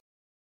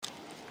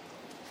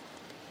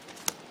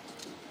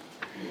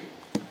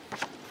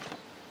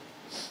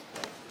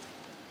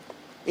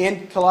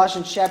In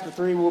Colossians chapter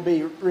 3, we'll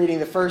be reading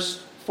the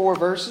first 4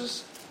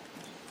 verses.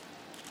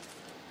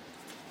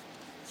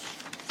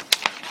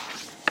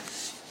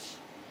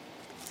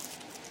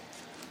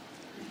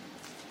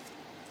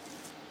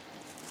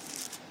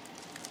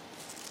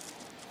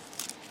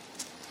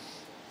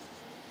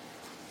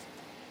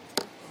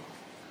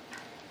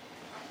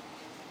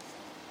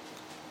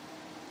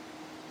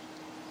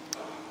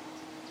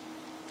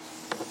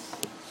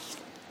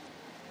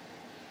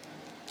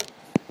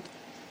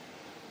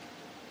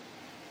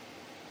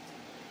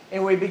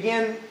 And we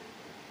begin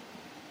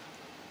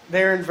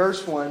there in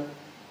verse 1.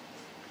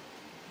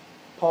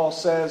 Paul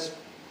says,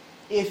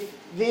 "If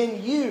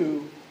then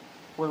you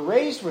were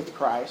raised with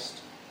Christ,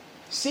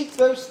 seek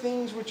those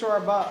things which are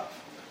above,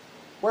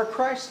 where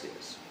Christ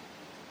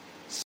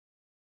is.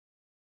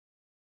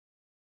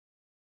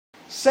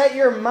 Set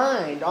your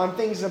mind on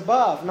things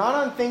above, not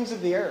on things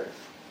of the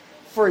earth.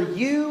 For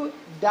you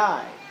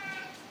died,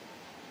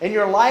 and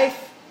your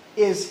life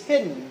is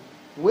hidden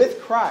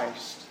with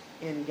Christ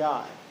in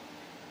God.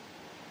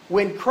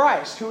 When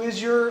Christ, who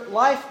is your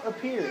life,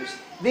 appears,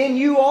 then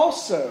you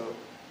also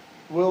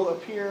will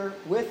appear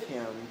with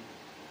Him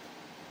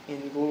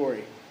in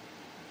glory."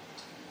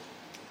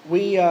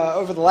 We,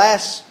 over the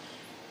last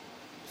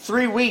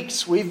 3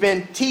 weeks, we've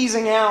been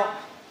teasing out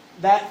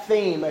that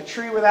theme, a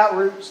tree without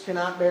roots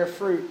cannot bear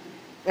fruit.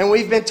 And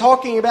we've been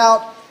talking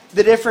about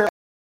the different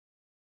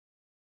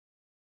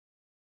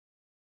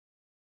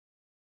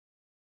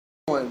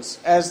ones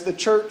as the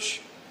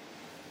church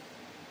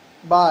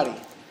body.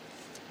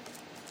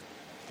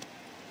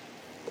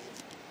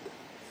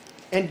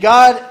 And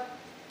God,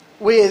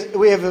 we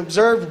have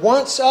observed,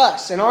 wants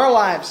us in our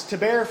lives to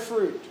bear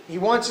fruit. He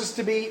wants us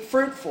to be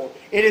fruitful.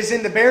 It is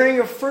in the bearing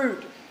of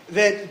fruit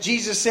that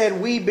Jesus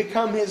said we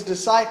become His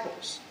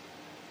disciples.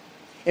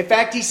 In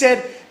fact, He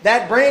said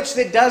that branch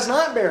that does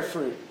not bear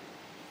fruit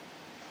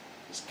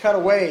is cut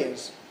away,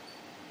 is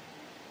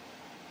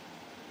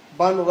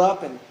bundled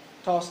up and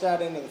tossed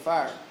out into the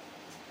fire.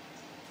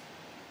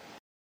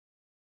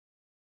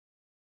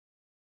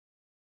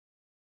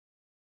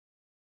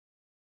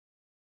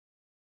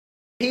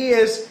 He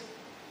has,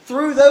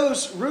 through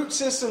those root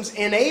systems,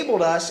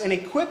 enabled us and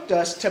equipped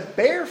us to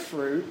bear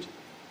fruit.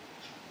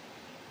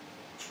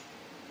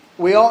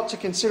 We ought to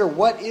consider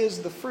what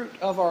is the fruit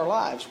of our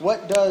lives.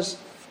 What does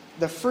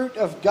the fruit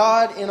of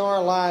God in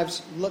our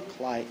lives look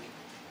like?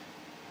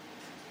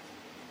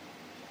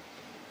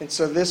 And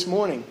so this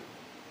morning,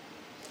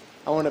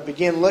 I want to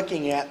begin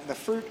looking at the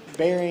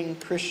fruit-bearing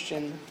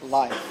Christian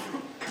life.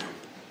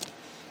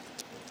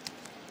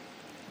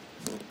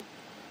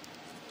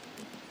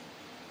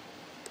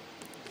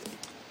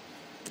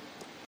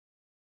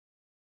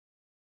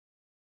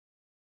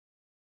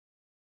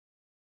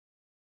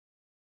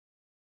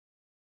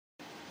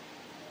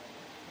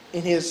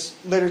 In his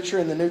literature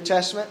in the New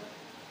Testament.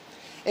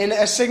 And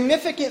a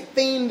significant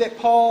theme that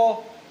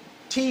Paul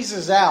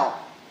teases out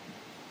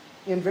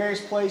in various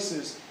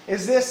places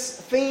is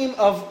this theme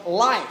of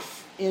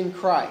life in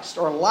Christ,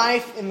 or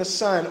life in the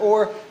Son,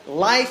 or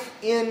life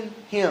in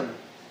Him.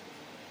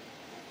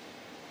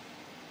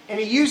 And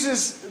he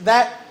uses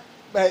that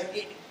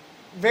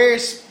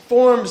various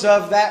forms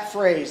of that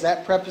phrase,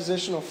 that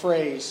prepositional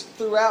phrase,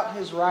 throughout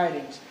his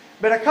writings.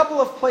 But a couple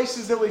of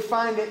places that we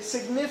find it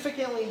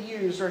significantly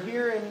used are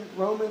here in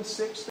Romans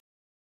 6.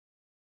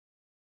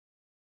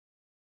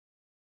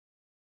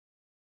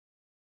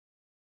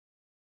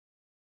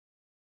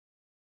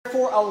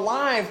 Therefore,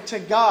 alive to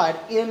God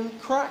in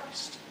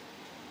Christ.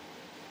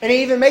 And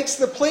he even makes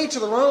the plea to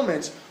the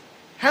Romans,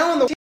 how in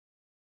the world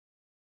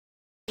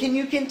can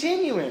you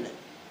continue in it?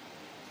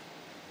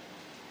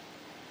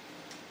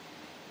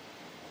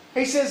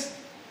 He says,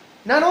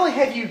 not only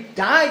have you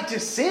died to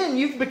sin,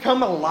 you've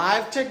become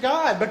alive to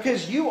God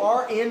because you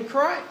are in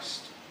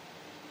Christ.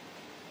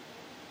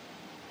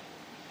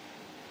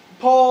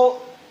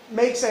 Paul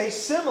makes a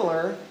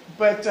similar,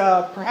 but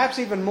perhaps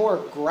even more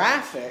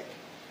graphic,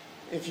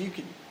 if you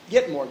could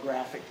get more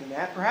graphic than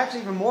that, perhaps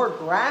even more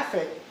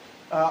graphic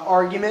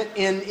argument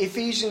in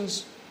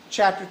Ephesians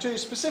chapter 2,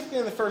 specifically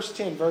in the first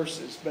 10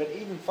 verses, but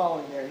even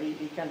following there,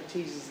 he kind of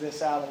teases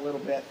this out a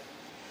little bit.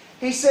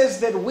 He says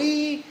that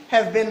we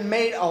have been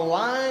made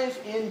alive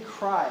in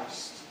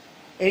Christ.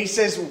 And he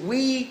says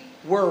we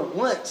were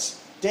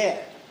once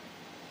dead.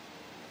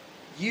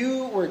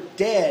 You were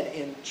dead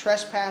in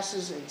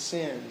trespasses and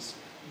sins,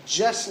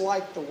 just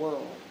like the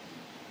world.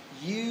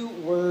 You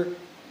were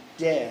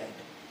dead.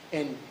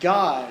 And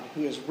God,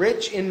 who is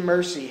rich in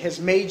mercy, has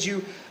made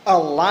you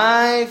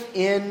alive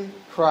in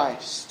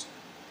Christ.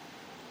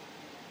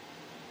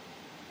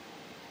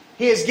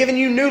 He has given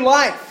you new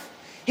life.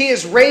 He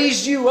has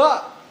raised you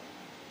up.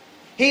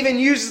 He even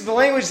uses the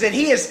language that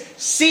He has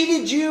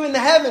seated you in the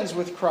heavens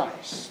with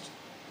Christ.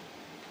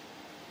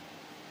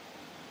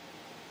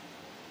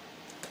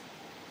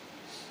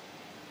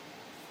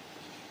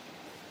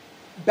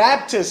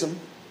 Baptism,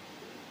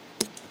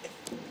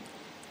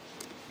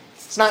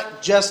 it's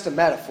not just a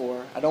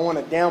metaphor. I don't want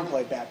to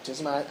downplay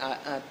baptism.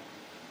 I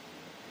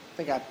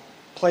think I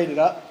played it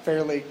up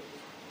fairly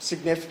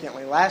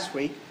significantly last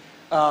week.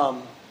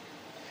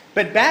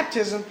 But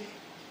baptism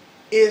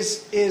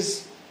is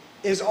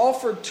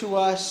offered to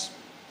us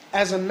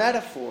as a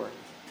metaphor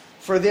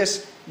for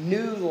this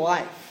new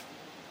life.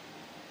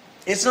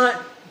 It's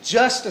not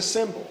just a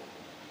symbol,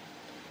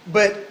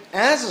 but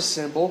as a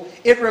symbol,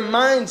 it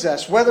reminds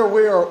us, whether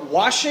we are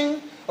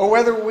washing or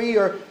whether we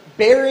are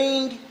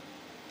burying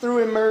through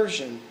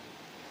immersion,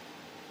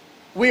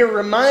 we are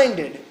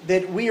reminded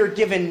that we are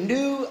given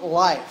new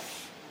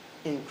life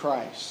in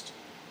Christ.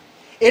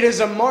 It is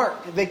a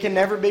mark that can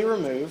never be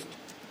removed.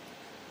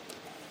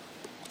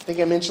 I think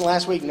I mentioned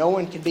last week, no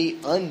one can be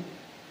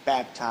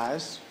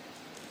unbaptized.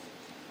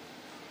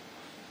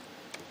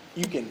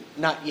 You can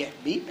not yet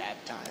be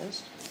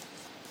baptized.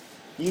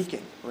 You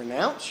can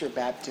renounce your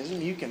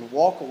baptism. You can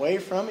walk away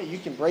from it. You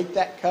can break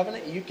that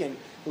covenant. You can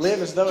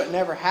live as though it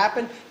never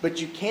happened, but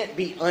you can't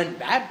be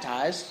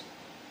unbaptized.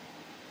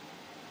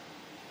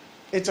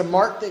 It's a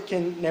mark that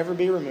can never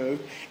be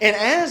removed. And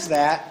as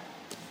that,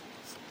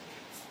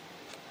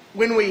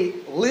 when we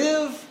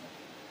live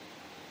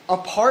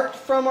apart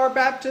from our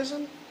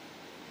baptism,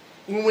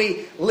 when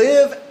we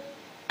live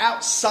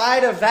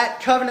outside of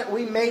that covenant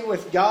we made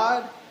with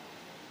God,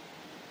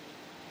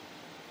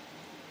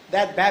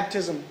 that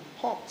baptism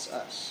haunts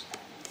us.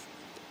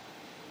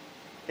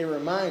 It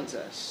reminds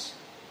us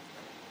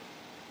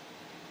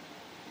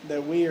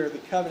that we are the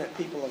covenant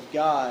people of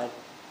God,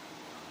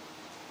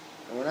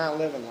 and we're not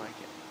living like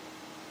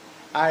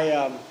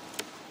it.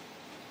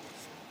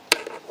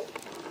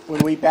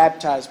 When we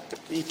baptize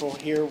people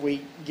here,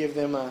 we give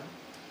them a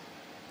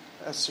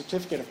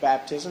certificate of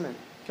baptism, and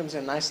it comes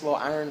in a nice little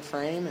iron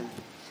frame.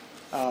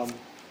 And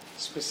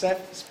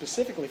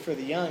specifically for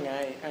the young,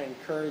 I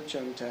encourage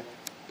them to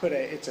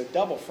it's a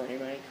double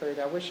frame. I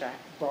wish I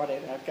brought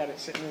it. I've got it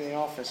sitting in the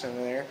office over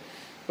there.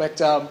 But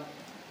that'd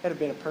have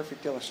been a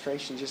perfect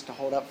illustration just to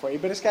hold up for you.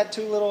 But it's got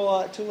two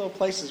little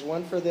places,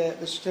 one for the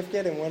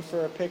certificate and one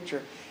for a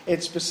picture.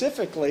 It's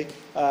specifically,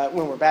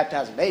 when we're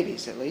baptizing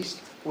babies at least,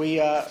 we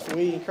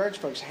encourage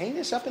folks, hang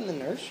this up in the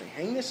nursery.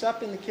 Hang this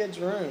up in the kids'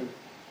 room.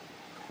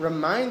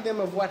 Remind them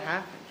of what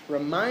happened.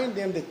 Remind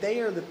them that they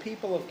are the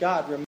people of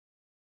God. Remind them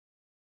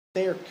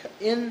they are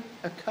in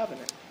a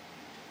covenant.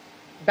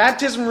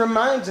 Baptism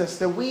reminds us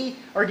that we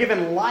are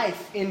given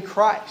life in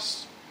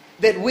Christ.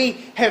 That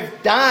we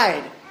have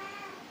died.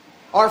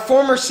 Our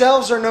former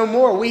selves are no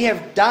more. We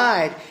have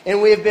died and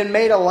we have been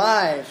made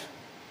alive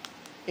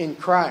in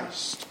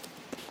Christ.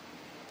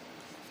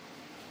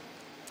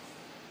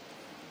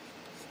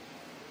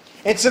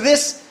 And so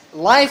this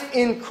life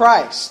in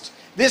Christ,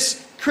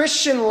 this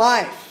Christian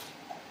life,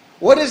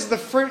 what is the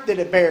fruit that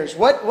it bears?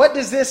 What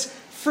does this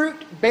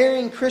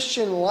fruit-bearing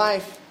Christian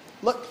life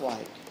look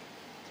like?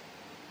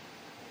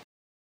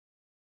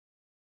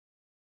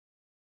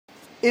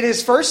 It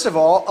is, first of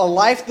all, a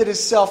life that is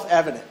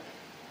self-evident.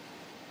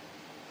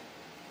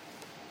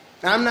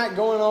 Now, I'm not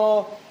going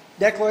all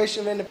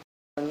Declaration of Independence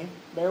on you.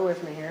 Bear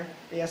with me here.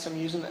 Yes,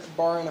 I'm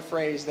borrowing a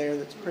phrase there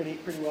that's pretty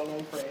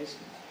well-known phrase.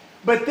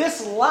 But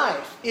this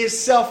life is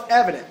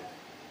self-evident.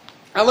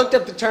 I looked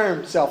up the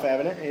term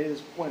self-evident. It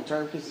is one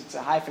term because it's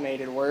a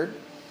hyphenated word.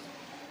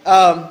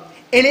 And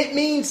it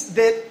means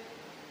that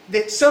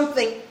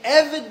something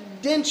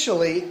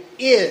evidentially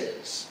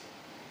is,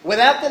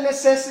 without the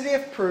necessity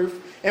of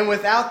proof and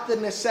without the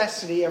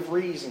necessity of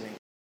reasoning.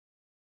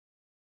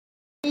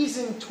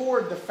 Reason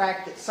toward the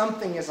fact that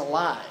something is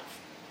alive.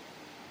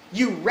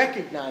 You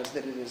recognize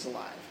that it is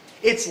alive.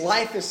 Its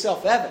life is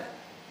self-evident.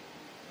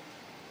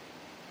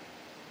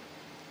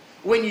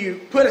 When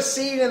you put a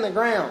seed in the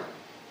ground,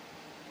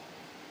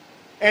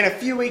 and a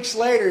few weeks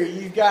later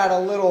you've got a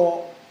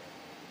little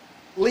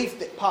leaf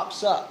that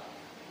pops up,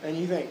 and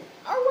you think,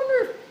 I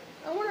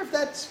wonder if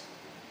that's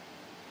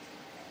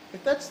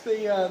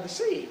the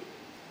seed.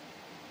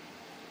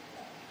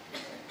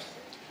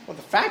 Well,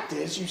 the fact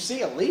is, you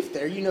see a leaf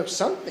there, you know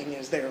something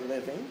is there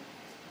living.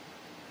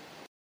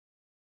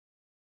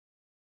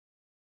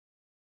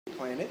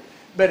 Plant it,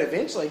 but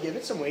eventually give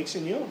it some weeks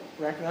and you'll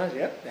recognize,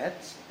 yep,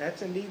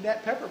 that's indeed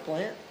that pepper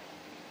plant.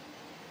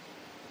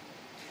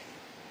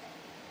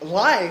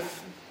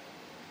 Life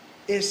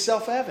is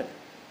self-evident.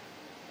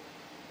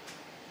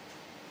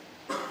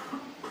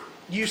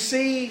 You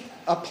see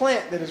a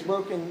plant that has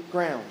broken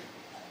ground.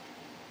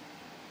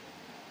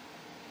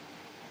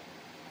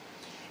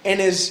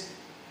 And as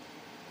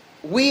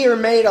we are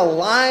made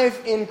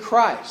alive in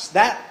Christ,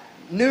 that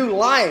new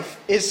life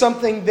is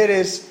something that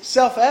is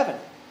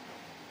self-evident.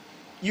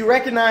 You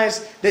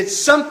recognize that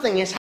something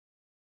is happening.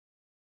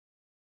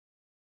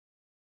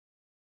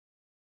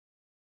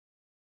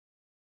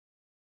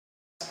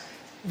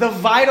 The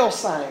vital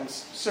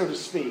signs, so to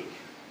speak,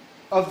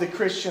 of the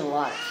Christian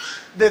life.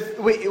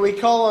 We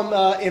call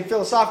them, in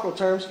philosophical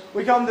terms,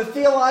 we call them the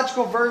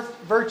theological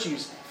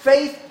virtues.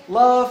 Faith,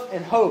 love,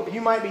 and hope.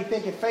 You might be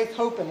thinking faith,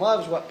 hope, and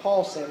love is what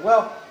Paul said.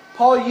 Well,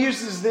 Paul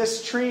uses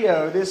this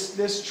trio,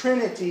 this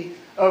trinity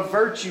of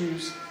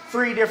virtues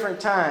 3 different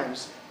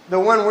times. The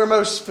one we're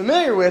most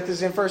familiar with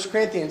is in 1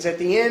 Corinthians at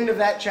the end of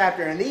that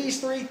chapter. And these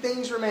 3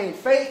 things remain: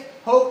 faith,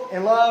 hope,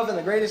 and love. And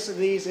the greatest of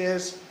these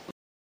is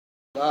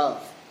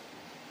love.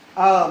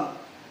 But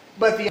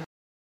the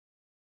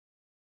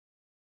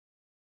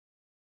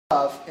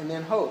love and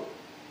then hope.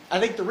 I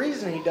think the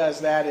reason he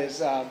does that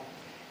is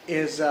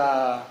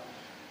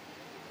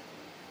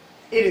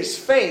it is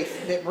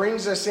faith that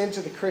brings us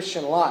into the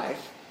Christian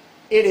life.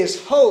 It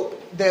is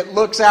hope that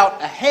looks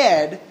out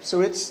ahead,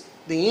 so it's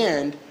the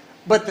end.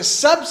 But the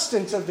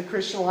substance of the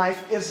Christian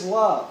life is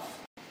love.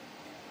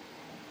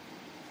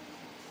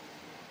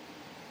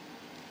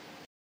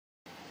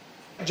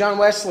 John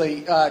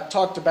Wesley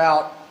talked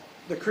about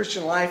the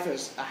Christian life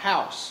as a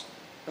house.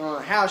 And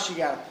on a house, you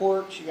got a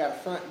porch, you got a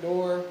front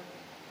door,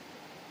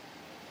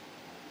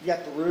 you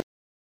got the roof,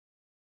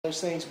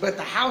 those things. But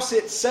the house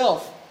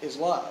itself is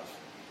love.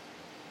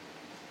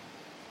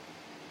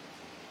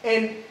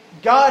 And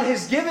God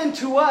has given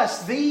to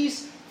us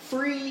these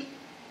three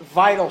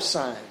vital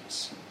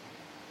signs.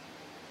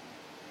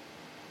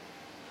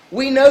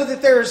 We know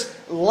that there's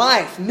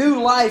life,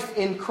 new life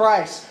in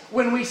Christ.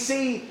 When we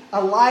see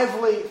a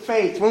lively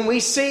faith, when we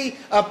see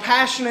a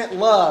passionate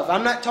love.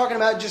 I'm not talking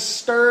about just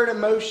stirred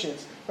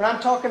emotions, but I'm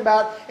talking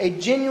about a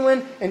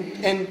genuine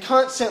and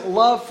constant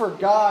love for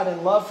God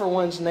and love for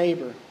one's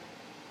neighbor.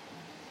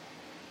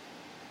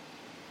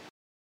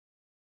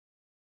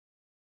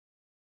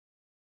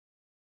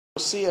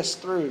 Will see us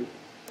through,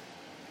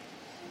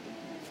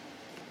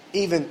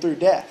 even through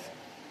death.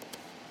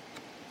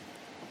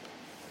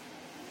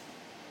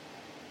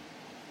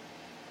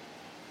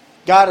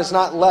 God has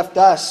not left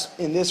us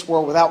in this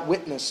world without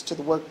witness to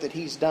the work that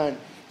He's done.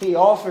 He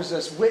offers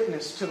us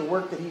witness to the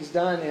work that He's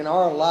done in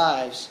our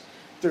lives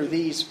through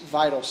these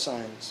vital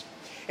signs.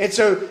 And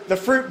so the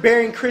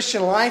fruit-bearing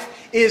Christian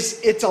life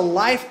it's a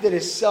life that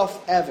is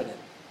self-evident.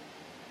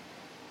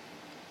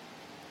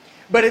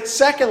 But it's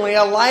secondly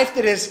a life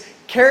that is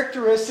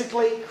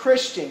characteristically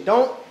Christian.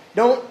 Don't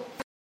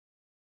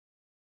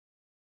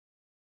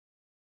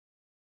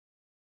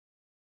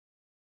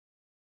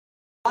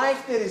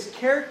life that is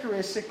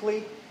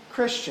characteristically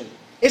Christian.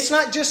 It's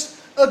not just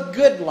a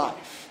good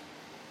life.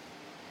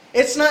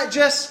 It's not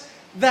just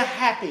the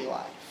happy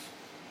life.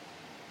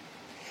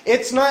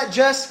 It's not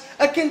just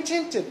a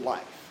contented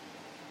life.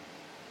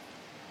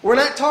 We're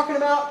not talking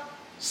about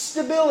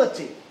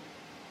stability,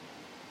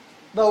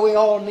 though we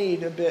all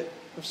need a bit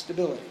of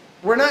stability.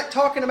 We're not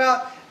talking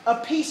about a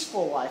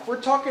peaceful life.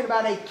 We're talking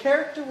about a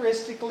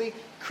characteristically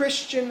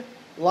Christian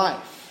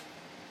life.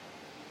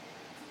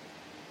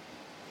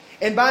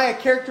 And by a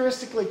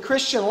characteristically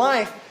Christian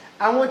life,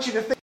 I want you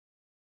to think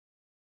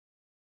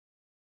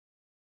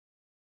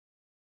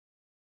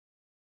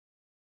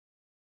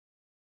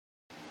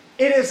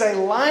it is a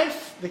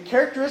life, the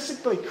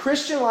characteristically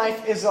Christian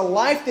life is a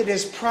life that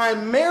is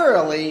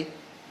primarily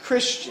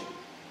Christian.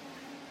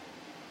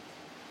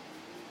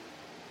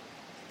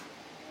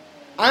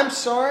 I'm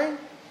sorry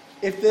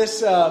if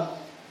this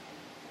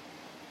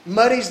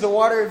muddies the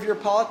water of your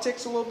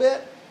politics a little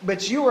bit,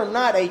 but you are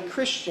not a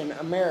Christian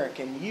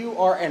American. You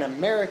are an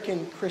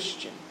American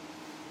Christian.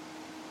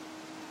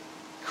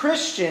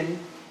 Christian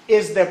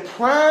is the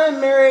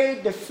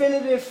primary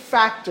definitive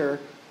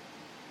factor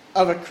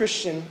of a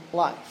Christian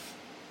life.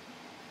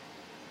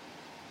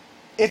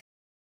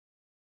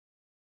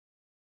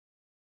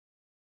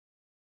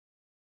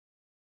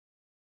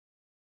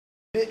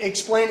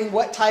 Explaining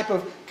what type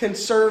of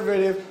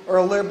conservative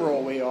or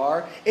liberal we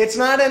are. It's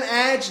not an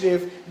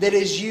adjective that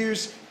is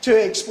used to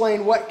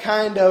explain what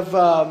kind of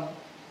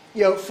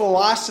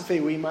philosophy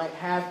we might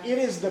have. It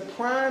is the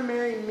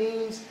primary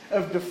means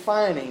of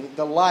defining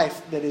the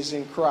life that is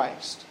in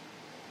Christ.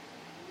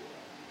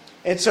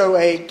 And so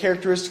a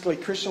characteristically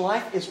Christian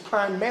life is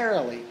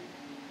primarily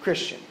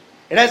Christian.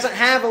 It doesn't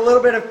have a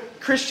little bit of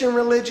Christian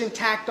religion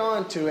tacked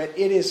onto it.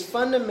 It is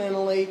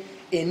fundamentally,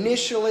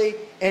 initially,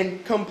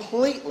 and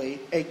completely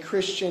a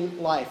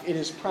Christian life. It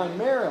is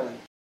primarily.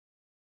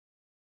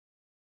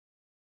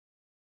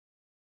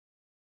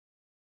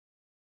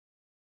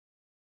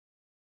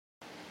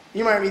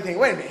 You might be thinking,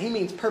 wait a minute, he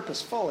means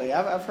purposefully.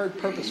 I've heard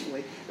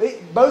purposefully.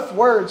 Both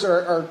words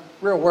are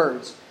real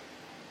words.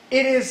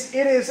 It is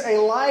a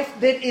life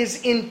that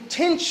is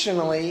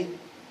intentionally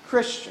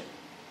Christian.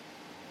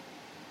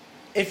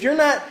 If you're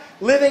not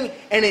living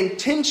an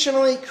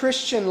intentionally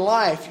Christian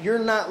life, you're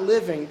not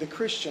living the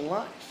Christian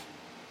life.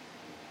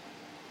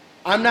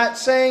 I'm not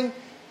saying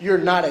you're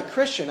not a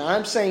Christian.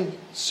 I'm saying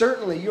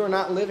certainly you're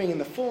not living in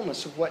the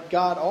fullness of what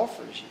God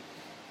offers you.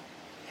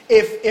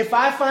 If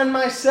I find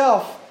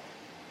myself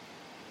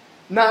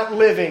not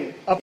living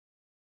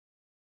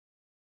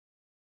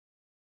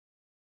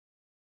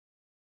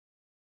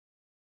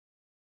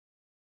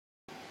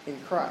in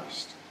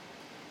Christ,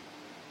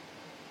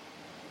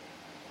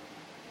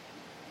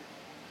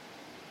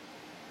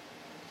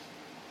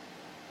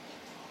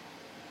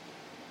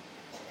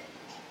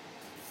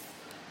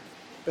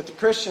 but the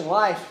Christian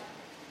life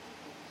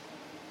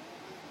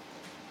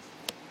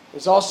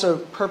is also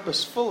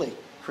purposefully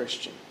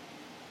Christian.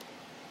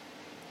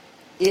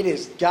 It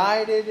is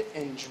guided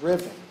and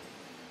driven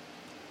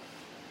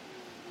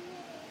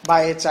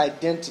by its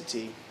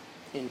identity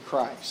in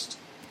Christ.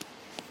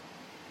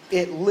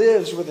 It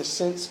lives with a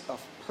sense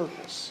of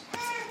purpose.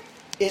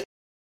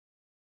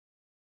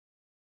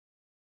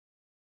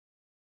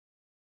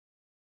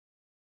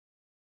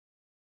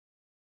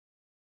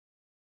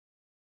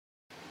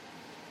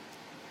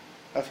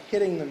 of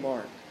hitting the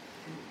mark.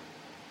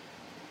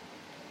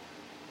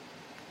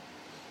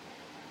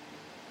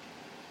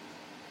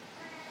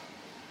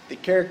 The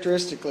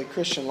characteristically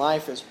Christian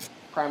life is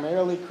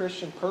primarily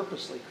Christian,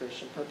 purposefully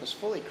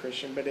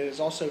Christian, but it is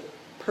also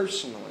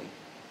personally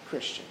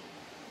Christian.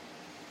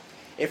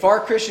 If our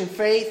Christian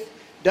faith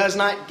does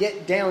not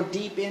get down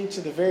deep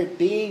into the very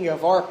being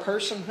of our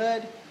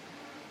personhood,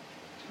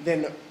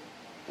 then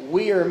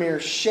we are mere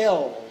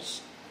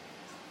shells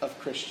of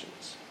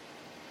Christians.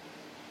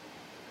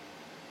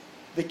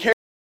 The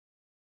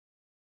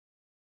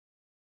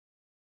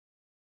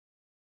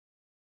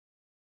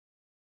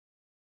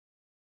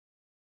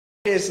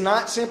is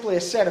not simply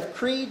a set of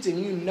creeds,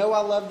 and you know I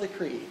love the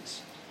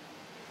creeds.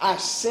 In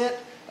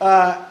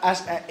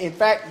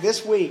fact,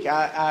 this week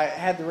I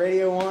had the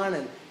radio on,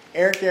 and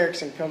Eric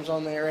Erickson comes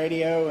on the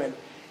radio,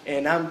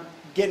 and I'm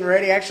getting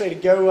ready actually to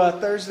go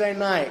Thursday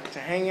night to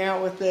hang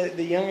out with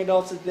the young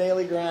adults at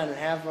Daily Grind and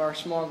have our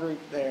small group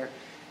there.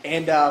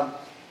 And the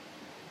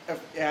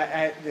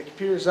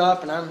computer's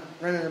up, and I'm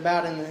running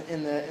about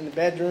in the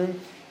bedroom,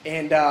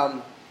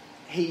 and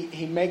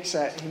he makes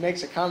a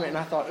comment, and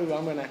I thought, ooh,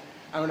 I'm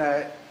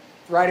gonna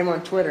write him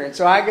on Twitter. And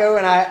so I go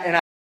and I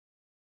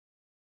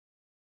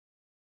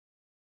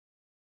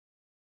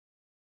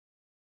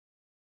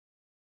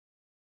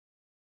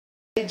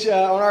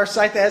on our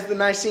site that has the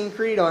Nicene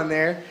Creed on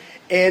there,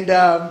 and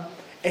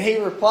he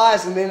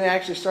replies, and then they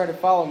actually started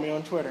following me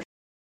on Twitter.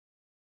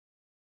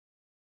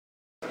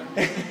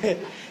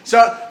 So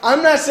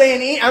I'm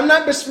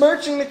not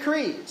besmirching the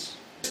creeds,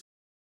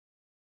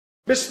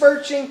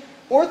 besmirching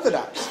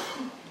Orthodoxy.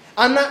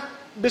 I'm not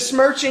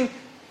besmirching,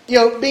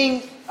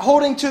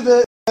 holding to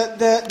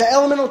the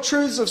elemental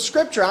truths of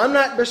Scripture. I'm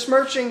not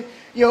besmirching,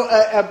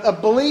 a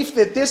belief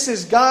that this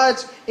is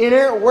God's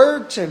inerrant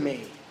word to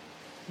me.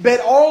 But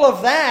all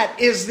of that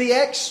is the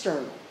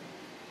external.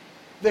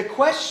 The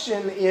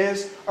question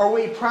is, are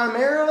we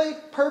primarily,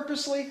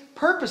 purposefully,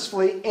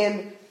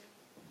 and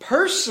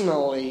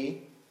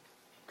personally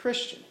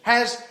Christian?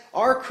 Has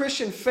our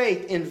Christian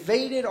faith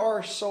invaded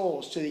our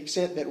souls to the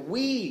extent that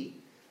we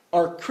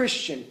are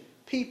Christian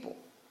people?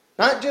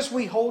 Not just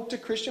we hold to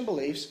Christian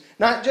beliefs,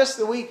 not just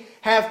that we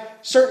have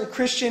certain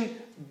Christian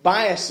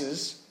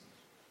biases,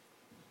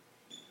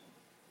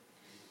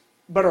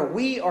 but are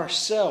we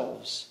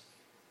ourselves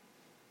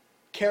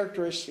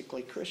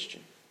characteristically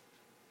Christian?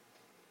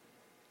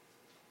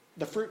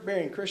 The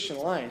fruit-bearing Christian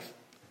life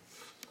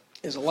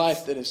is a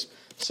life that is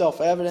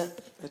self-evident.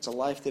 It's a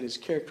life that is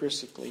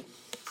characteristically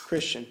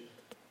Christian.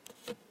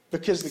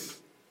 Because the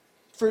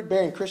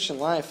fruit-bearing Christian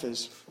life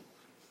is...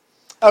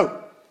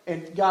 Oh,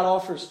 and God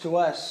offers to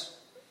us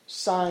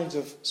signs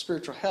of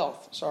spiritual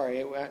health.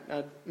 Sorry,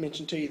 I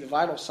mentioned to you the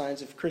vital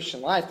signs of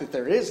Christian life, that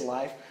there is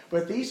life,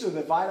 but these are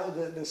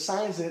the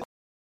signs that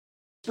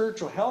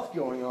spiritual health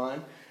going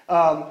on.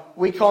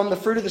 We call them the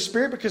fruit of the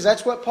Spirit because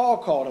that's what Paul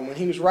called them when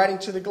he was writing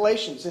to the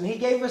Galatians. And he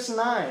gave us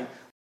 9.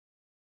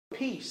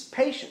 Peace,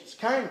 patience,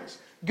 kindness,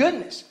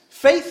 goodness,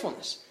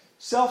 faithfulness,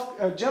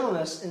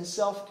 gentleness, and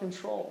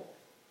self-control.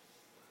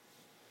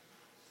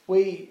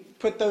 We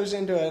put those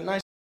into a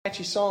nice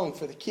catchy song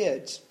for the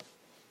kids.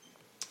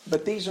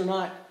 But these are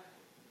not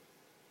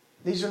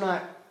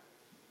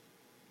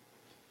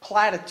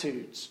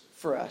platitudes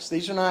for us.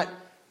 These are not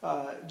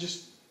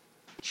just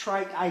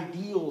trite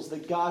ideals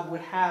that God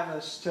would have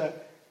us to,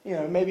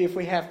 maybe if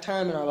we have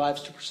time in our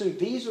lives to pursue.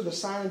 These are the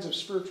signs of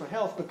spiritual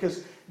health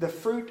because the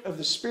fruit of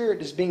the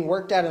Spirit is being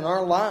worked out in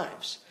our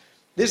lives.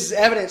 This is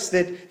evidence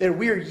that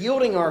we are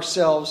yielding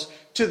ourselves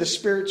to the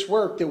Spirit's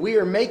work, that we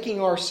are making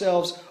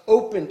ourselves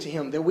open to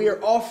Him, that we are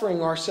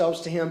offering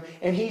ourselves to Him,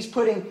 and He's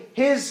putting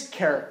His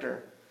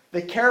character,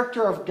 the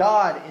character of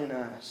God in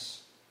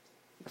us,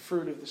 the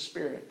fruit of the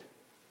Spirit.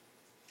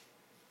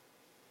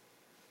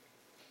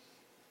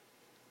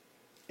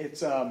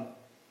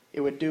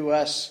 It would do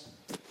us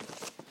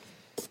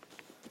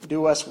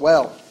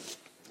well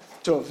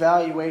to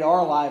evaluate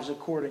our lives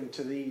according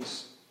to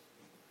these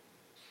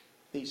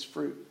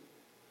fruit.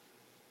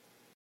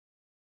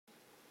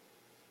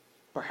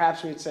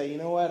 Perhaps we'd say, you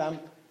know what, I'm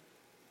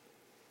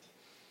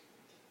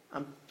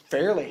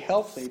fairly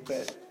healthy,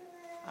 but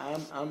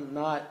I'm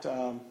not.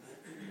 I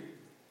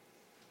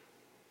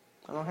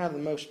don't have the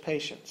most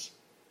patience.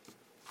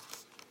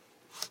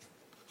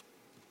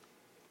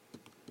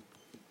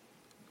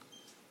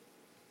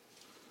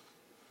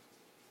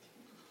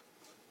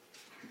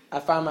 I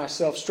find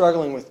myself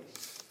struggling with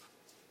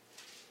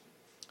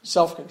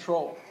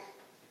self-control.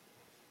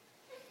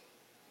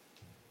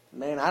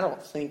 Man, I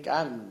don't think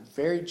I'm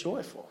very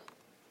joyful.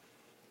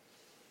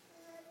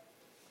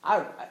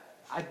 I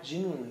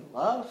genuinely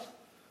love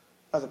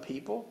other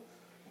people.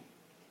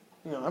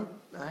 I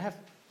have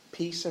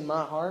peace in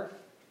my heart.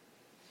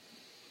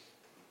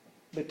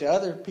 But do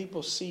other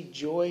people see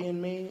joy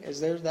in me? Is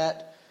there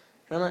that,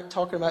 and I'm not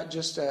talking about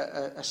just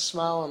a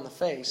smile on the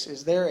face.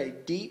 Is there a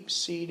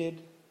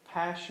deep-seated,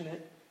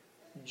 passionate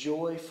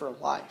joy for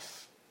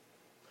life?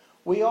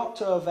 We ought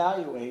to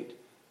evaluate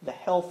the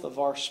health of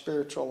our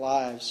spiritual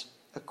lives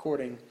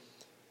according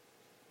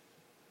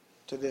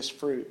to this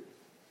fruit.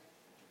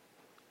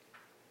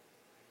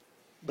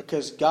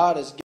 Because God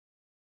has given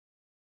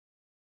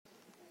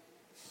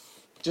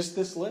just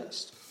this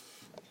list.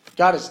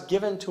 God has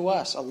given to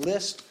us a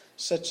list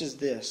such as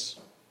this,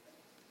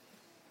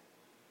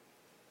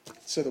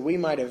 so that we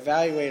might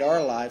evaluate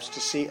our lives to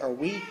see, are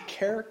we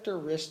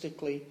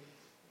characteristically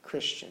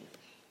Christian?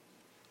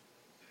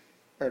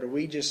 Or do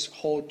we just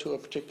hold to a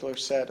particular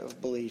set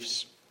of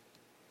beliefs?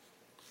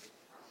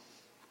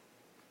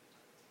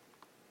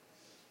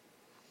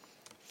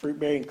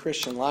 Fruit-bearing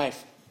Christian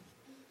life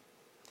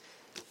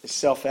is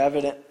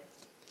self-evident.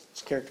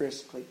 It's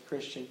characteristically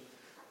Christian.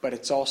 But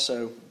it's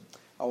also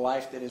a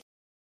life that is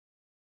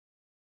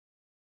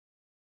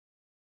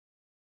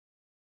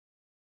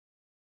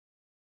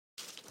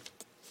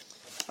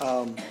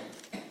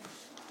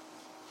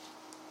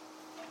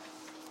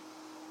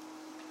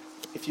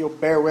if you'll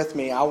bear with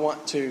me, I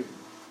want to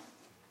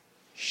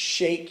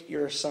shake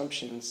your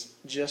assumptions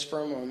just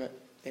for a moment.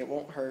 It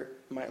won't hurt.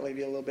 It might leave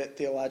you a little bit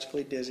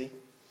theologically dizzy.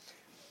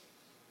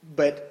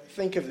 But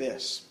think of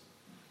this.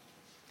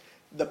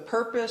 The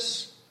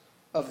purpose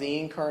of the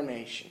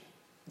incarnation,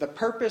 the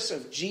purpose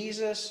of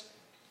Jesus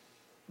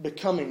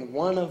becoming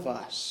one of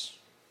us,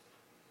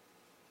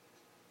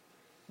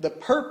 the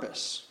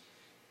purpose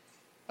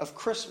of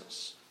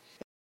Christmas.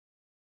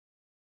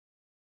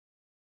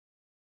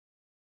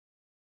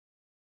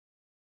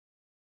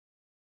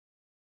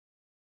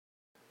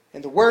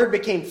 And the Word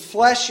became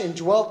flesh and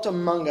dwelt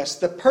among us.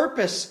 The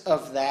purpose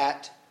of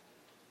that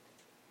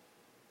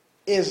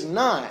is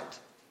not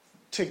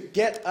to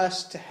get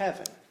us to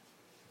heaven.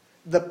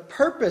 The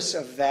purpose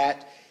of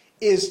that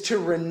is to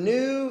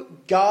renew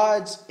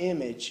God's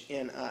image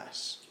in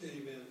us.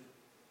 Amen.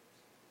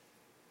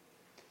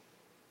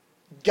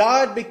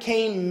 God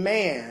became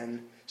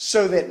man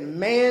so that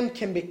man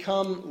can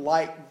become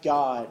like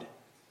God.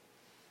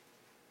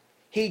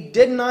 He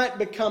did not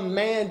become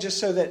man just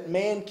so that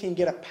man can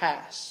get a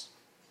pass.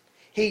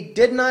 He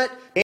did not.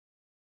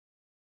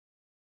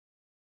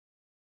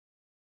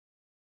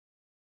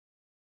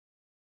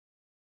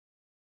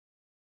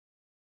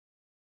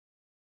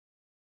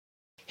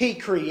 He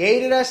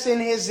created us in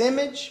His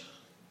image.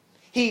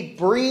 He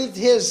breathed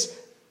His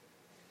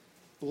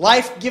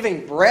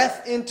life-giving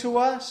breath into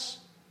us.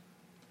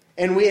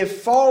 And we have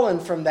fallen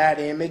from that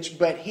image,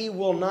 but He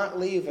will not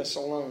leave us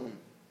alone.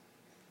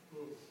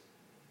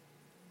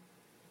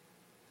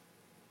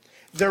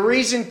 The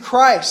reason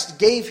Christ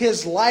gave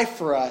His life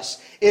for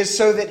us is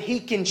so that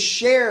He can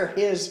share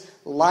His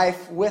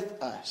life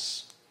with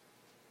us.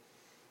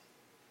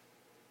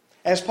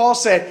 As Paul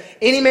said,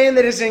 any man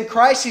that is in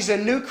Christ, he's a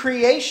new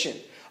creation.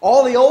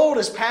 All the old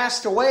has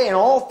passed away and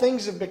all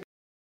things have become.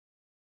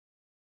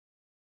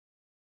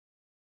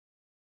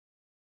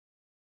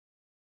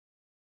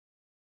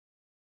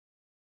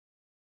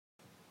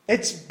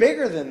 It's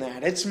bigger than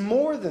that. It's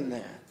more than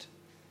that.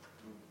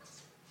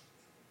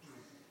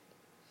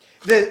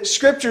 The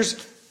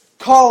Scriptures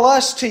call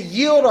us to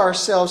yield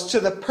ourselves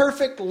to the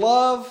perfect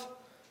love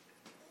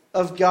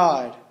of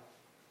God.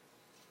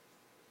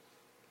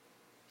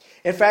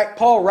 In fact,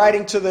 Paul,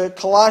 writing to the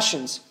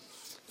Colossians,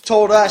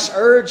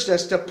 urged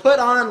us to put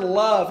on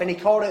love, and he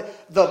called it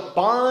the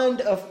bond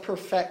of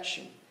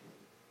perfection.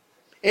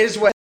 It is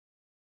what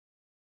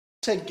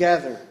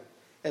together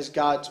as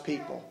God's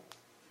people.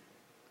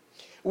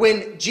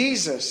 When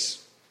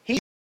Jesus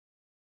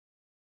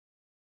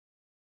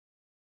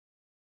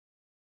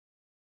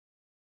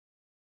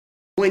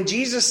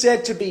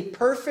said to be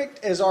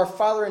perfect as our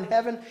Father in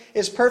heaven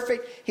is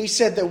perfect, He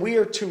said that we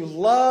are to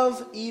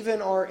love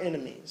even our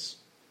enemies.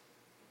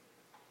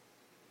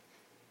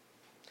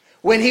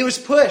 When He was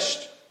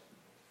pushed,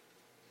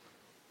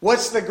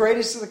 what's the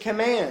greatest of the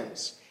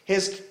commands?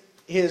 His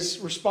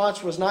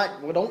response was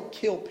not, well, don't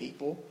kill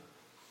people.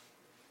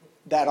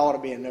 That ought to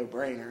be a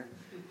no-brainer.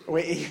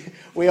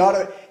 We ought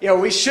to,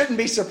 we shouldn't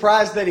be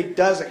surprised that He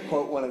doesn't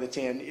quote one of the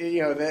 10.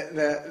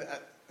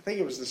 I think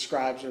it was the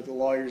scribes or the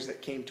lawyers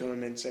that came to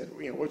Him and said,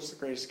 what's the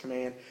greatest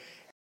command?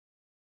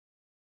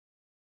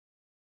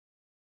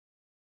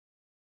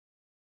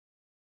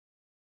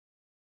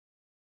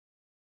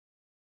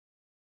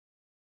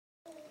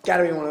 Got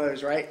to be one of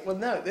those, right? Well,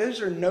 no,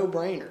 those are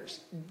no-brainers.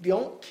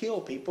 Don't kill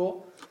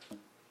people.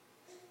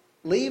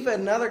 Leave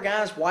another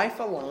guy's wife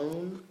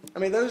alone.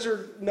 Those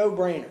are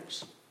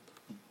no-brainers.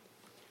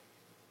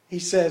 He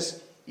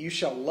says, you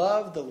shall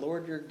love the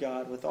Lord your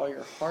God with all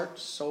your heart,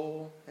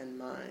 soul, and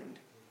mind.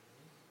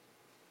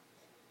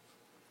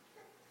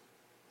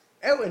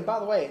 Oh, and by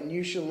the way, and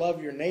you shall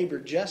love your neighbor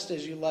just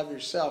as you love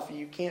yourself.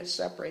 You can't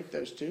separate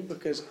those two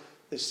because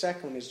the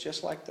second one is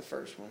just like the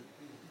first one.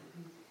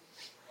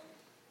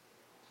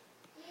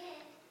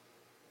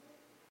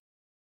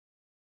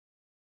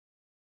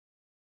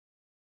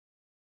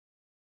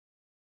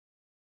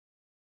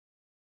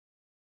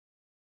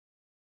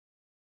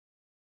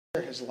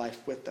 His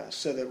life with us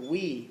so that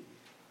we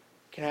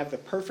can have the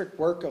perfect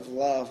work of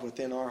love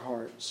within our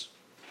hearts.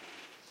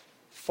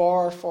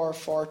 Far, far,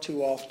 far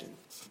too often,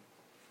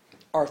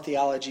 our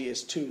theology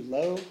is too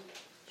low,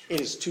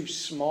 it is too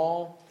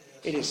small,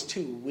 it is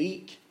too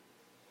weak,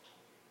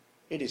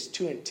 it is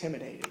too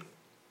intimidating.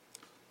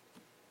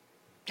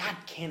 God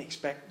can't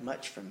expect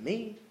much from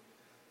me.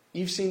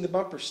 You've seen the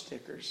bumper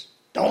stickers.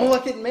 Don't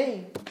look at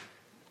me.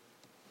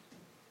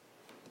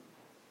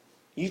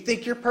 You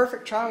think you're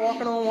perfect? Try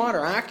walking on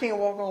water. I can't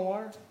walk on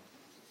water.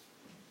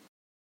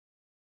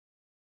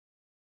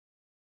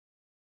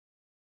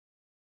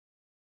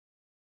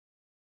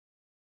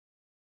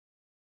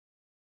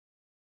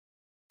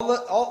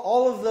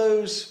 All of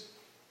those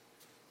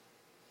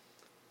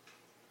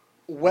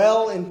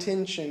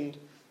well-intentioned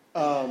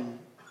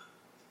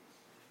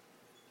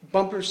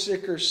bumper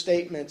sticker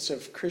statements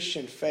of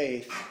Christian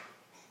faith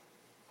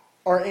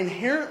are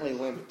inherently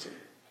limited.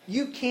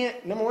 You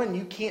can't, number one,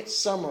 you can't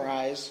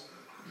summarize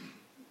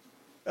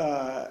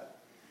a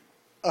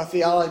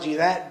theology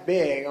that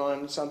big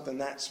on something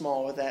that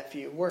small with that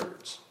few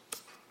words.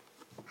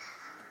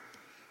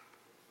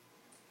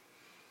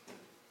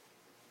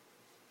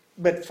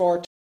 But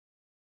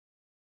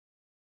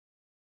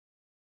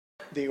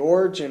the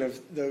origin of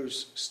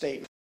those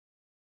statements: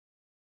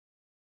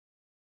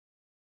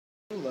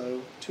 too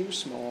low, too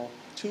small,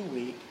 too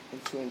weak,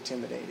 and too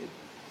intimidated.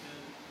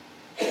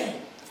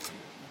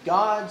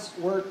 God's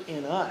work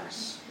in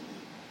us,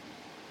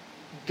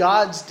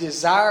 God's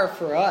desire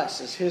for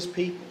us as His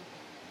people,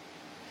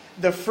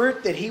 the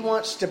fruit that He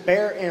wants to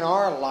bear in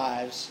our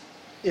lives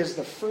is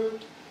the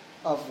fruit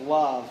of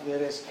love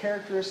that is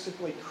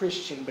characteristically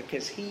Christian,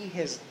 because He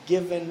has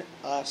given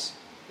us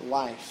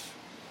life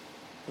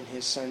in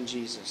His Son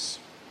Jesus.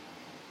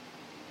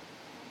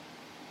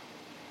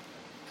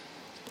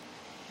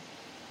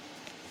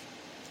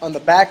 On the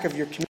back of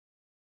your community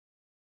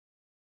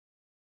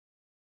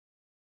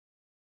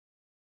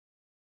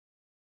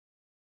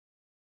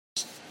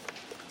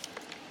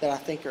that I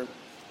think are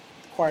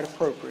quite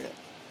appropriate.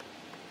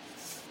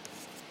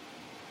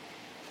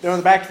 They're on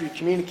the back of your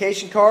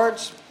communication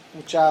cards,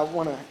 which I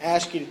want to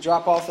ask you to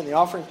drop off in the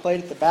offering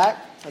plate at the back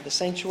of the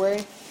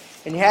sanctuary.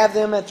 And you have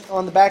them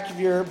on the back of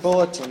your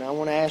bulletin. I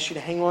want to ask you to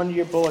hang on to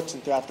your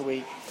bulletin throughout the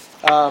week.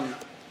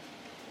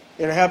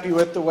 It'll help you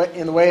with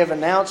in the way of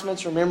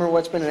announcements. Remember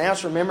what's been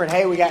announced. Remember,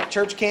 hey, we got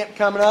church camp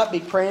coming up.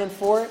 Be praying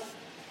for it.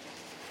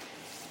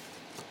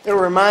 It'll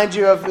remind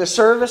you of the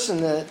service and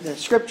the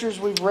scriptures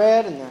we've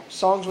read and the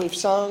songs we've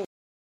sung.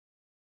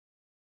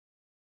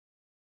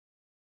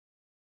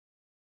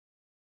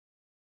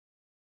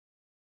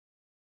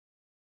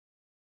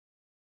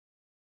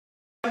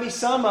 There might be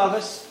some of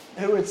us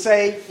who would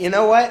say, you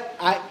know what,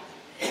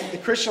 the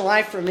Christian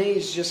life for me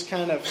is just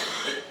kind of,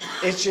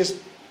 it's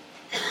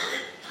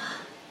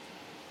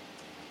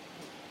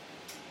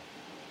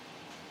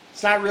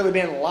not really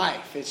been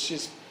life. It's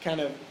just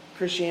kind of,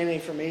 Christianity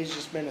for me has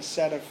just been a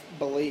set of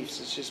beliefs.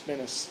 It's just been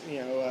a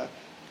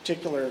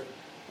particular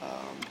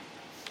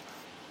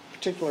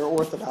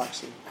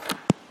orthodoxy.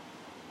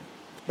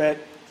 But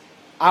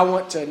I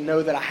want to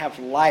know that I have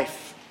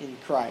life in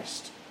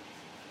Christ.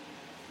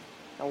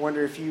 I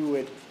wonder if you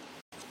would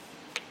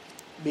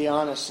be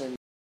honest and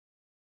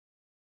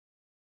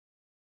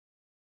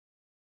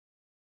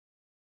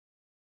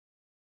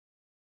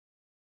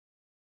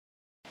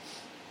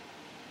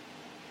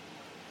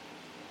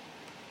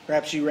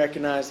perhaps you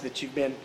recognize that you've been